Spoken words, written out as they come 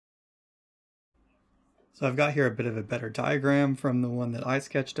So I've got here a bit of a better diagram from the one that I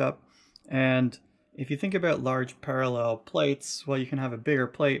sketched up. And if you think about large parallel plates, well, you can have a bigger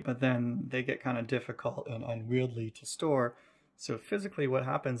plate, but then they get kind of difficult and unwieldy to store. So physically what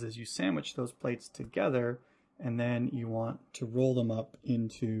happens is you sandwich those plates together, and then you want to roll them up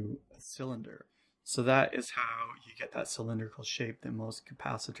into a cylinder. So that is how you get that cylindrical shape that most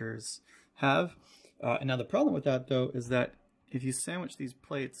capacitors have. And now the problem with that, though, is that if you sandwich these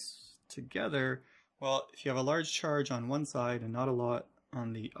plates together, well, if you have a large charge on one side and not a lot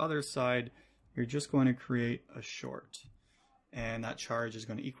on the other side, you're just going to create a short. And that charge is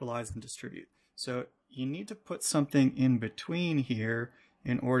going to equalize and distribute. So you need to put something in between here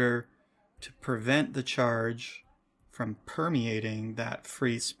in order to prevent the charge from permeating that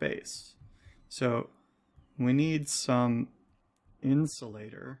free space. So we need some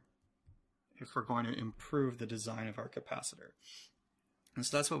insulator if we're going to improve the design of our capacitor. And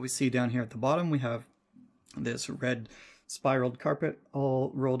so that's what we see down here at the bottom. We have this red spiraled carpet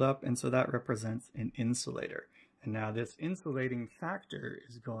all rolled up, and so that represents an insulator. And now this insulating factor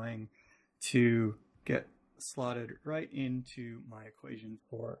is going to get slotted right into my equation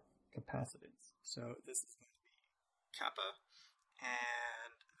for capacitance. So this is going to be kappa,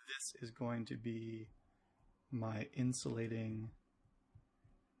 and this is going to be my insulating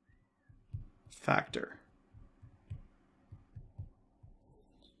factor.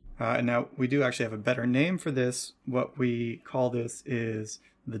 And now we do actually have a better name for this. What we call this is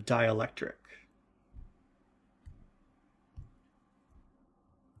the dielectric.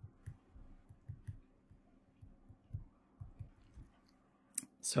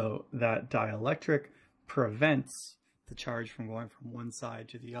 So that dielectric prevents the charge from going from one side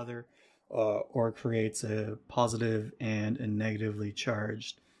to the other, or creates a positive and a negatively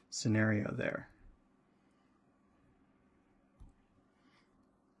charged scenario there.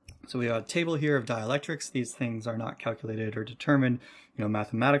 So we have a table here of dielectrics. These things are not calculated or determined,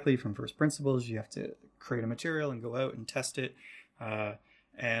 mathematically from first principles. You have to create a material and go out and test it.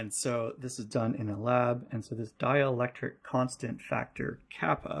 And so this is done in a lab. And so this dielectric constant factor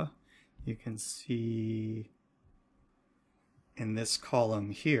kappa, you can see in this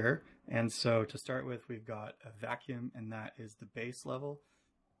column here. And so to start with, we've got a vacuum, and that is the base level.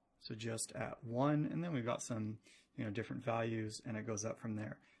 So just at 1, and then we've got some different values, and it goes up from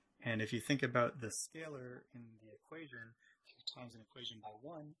there. And if you think about the scalar in the equation, if you times an equation by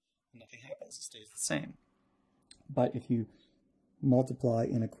 1, nothing happens, it stays the same. But if you multiply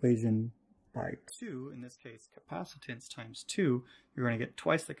an equation by 2, in this case capacitance times 2, you're going to get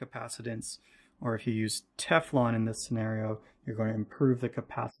twice the capacitance. Or if you use Teflon in this scenario, you're going to improve the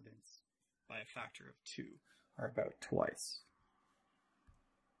capacitance by a factor of 2, or about twice.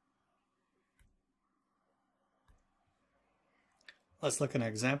 Let's look at an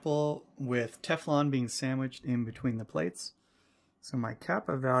example with Teflon being sandwiched in between the plates. So my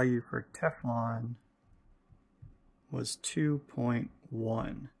kappa value for Teflon was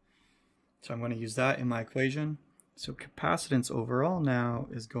 2.1. So I'm going to use that in my equation. So capacitance overall now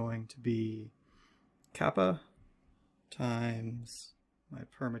is going to be kappa times my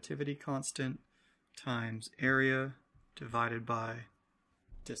permittivity constant times area divided by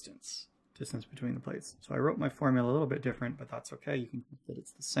distance between the plates. So I wrote my formula a little bit different, but that's okay. You can think that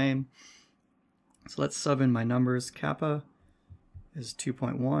it's the same. So let's sub in my numbers. Kappa is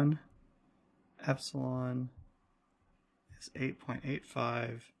 2.1. Epsilon is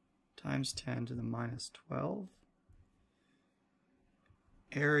 8.85 times 10 to the minus 12.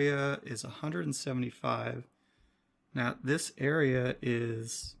 Area is 175. Now this area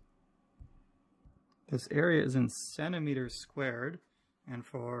is in centimeters squared. And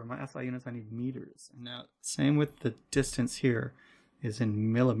for my SI units, I need meters. And now, same with the distance here is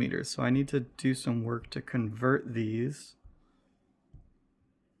in millimeters. So I need to do some work to convert these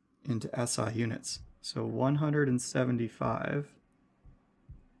into SI units. So 175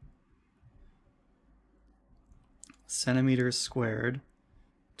 centimeters squared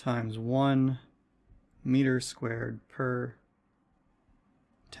times 1 meter squared per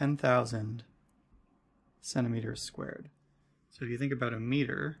 10,000 centimeters squared. So if you think about a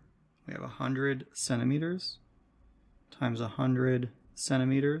meter, we have 100 centimeters times 100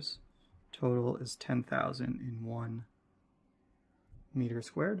 centimeters. Total is 10,000 in 1 meter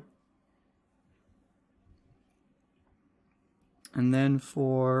squared. And then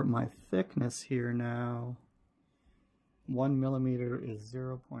for my thickness here now, 1 millimeter is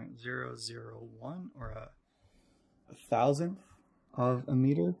 0.001, or a thousandth of a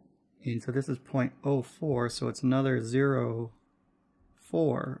meter. And so this is 0.04, so it's another 0.4.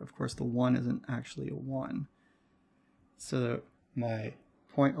 Of course, the 1 isn't actually a 1. So my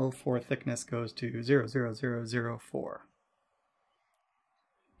 0.04 thickness goes to 0.00004.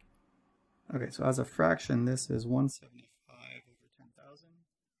 Okay, so as a fraction, this is 175 over 10,000.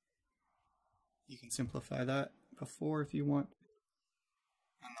 You can simplify that before if you want.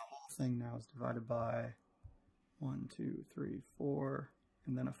 And the whole thing now is divided by 1, 2, 3, 4,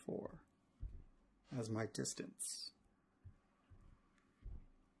 and then a 4 as my distance.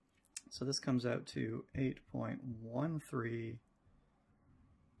 So this comes out to 8.13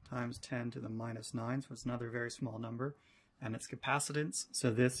 times 10 to the minus 9, so it's another very small number. And it's capacitance, so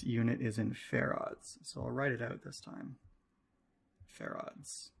this unit is in farads. So I'll write it out this time.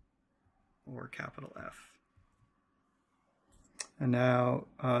 Farads, or capital F. And now,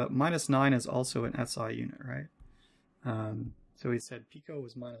 minus 9 is also an SI unit, right? So we said pico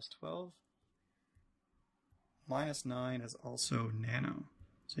was minus 12. Minus 9 is also nano.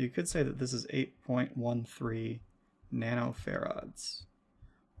 So you could say that this is 8.13 nanofarads,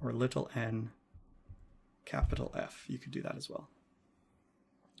 or little n, capital F. You could do that as well.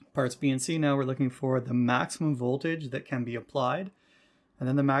 Parts B and C, now we're looking for the maximum voltage that can be applied, and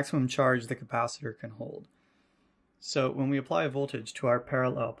then the maximum charge the capacitor can hold. So when we apply a voltage to our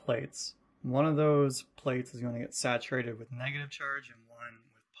parallel plates, one of those plates is going to get saturated with negative charge and one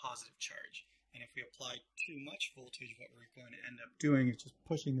with positive charge. And if we apply too much voltage, what we're going to end up doing is just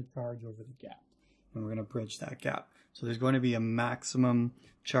pushing the charge over the gap. And we're going to bridge that gap. So there's going to be a maximum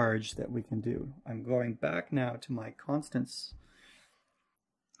charge that we can do. I'm going back now to my constants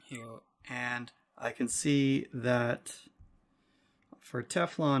here, and I can see that for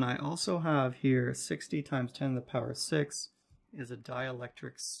Teflon, I also have here 60 times 10 to the power 6 is a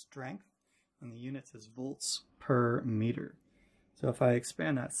dielectric strength, and the units is volts per meter. So if I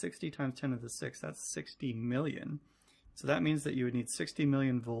expand that, 60 times 10 to the 6, that's 60 million. So that means that you would need 60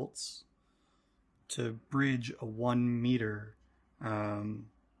 million volts to bridge a 1 meter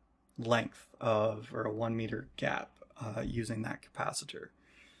length of, or a 1 meter gap using that capacitor.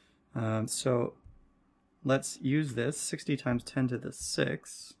 So let's use this, 60 times 10 to the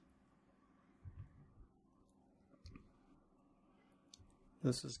 6.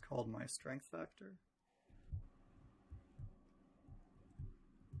 This is called my strength factor.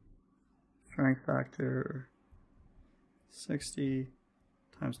 Strength factor, 60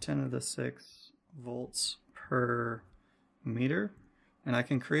 times 10 to the 6 volts per meter. And I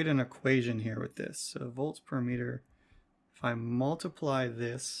can create an equation here with this. So volts per meter, if I multiply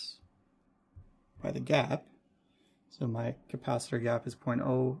this by the gap, so my capacitor gap is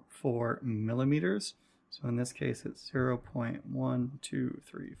 0.04 millimeters. So in this case, it's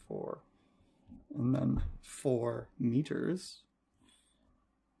 0.1234, and then 4 meters.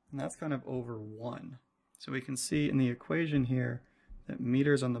 And that's kind of over 1. So we can see in the equation here that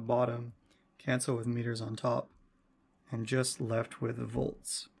meters on the bottom cancel with meters on top, and just left with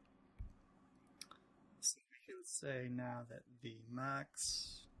volts. So we can say now that the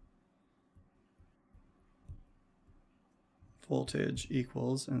max voltage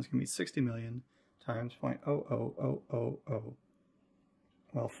equals, and it's going to be 60 million times 0.00000,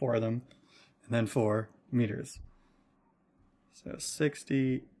 well, 4 of them, and then 4 meters. So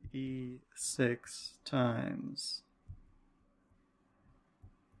 60 E6 times,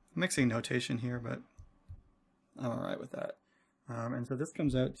 I'm mixing notation here, but I'm alright with that. And so this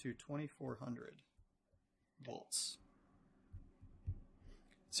comes out to 2400 volts.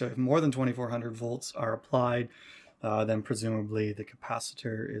 So if more than 2400 volts are applied, then presumably the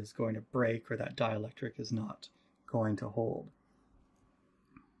capacitor is going to break, or that dielectric is not going to hold.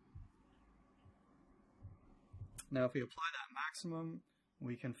 Now if we apply that maximum,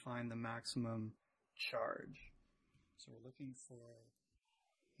 we can find the maximum charge. So we're looking for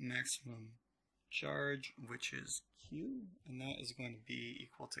maximum charge, which is Q, and that is going to be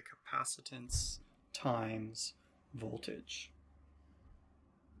equal to capacitance times voltage.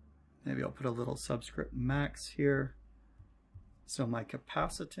 Maybe I'll put a little subscript max here. So my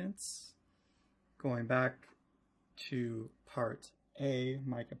capacitance, going back to part A,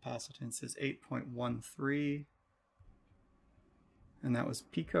 my capacitance is 8.13, and that was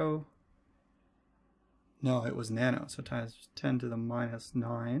pico. No, it was nano, so times 10 to the minus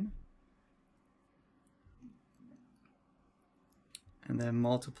 9. And then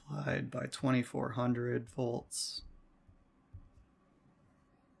multiplied by 2400 volts.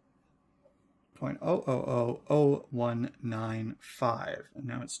 0.000195. And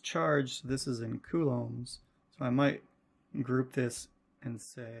now it's charged, so this is in coulombs. So I might group this and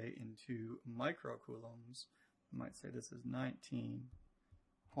say into microcoulombs. I might say this is 19.5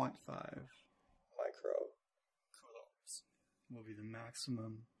 microcoulombs will be the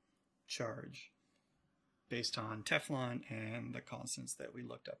maximum charge based on Teflon and the constants that we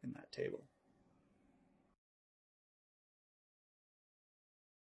looked up in that table.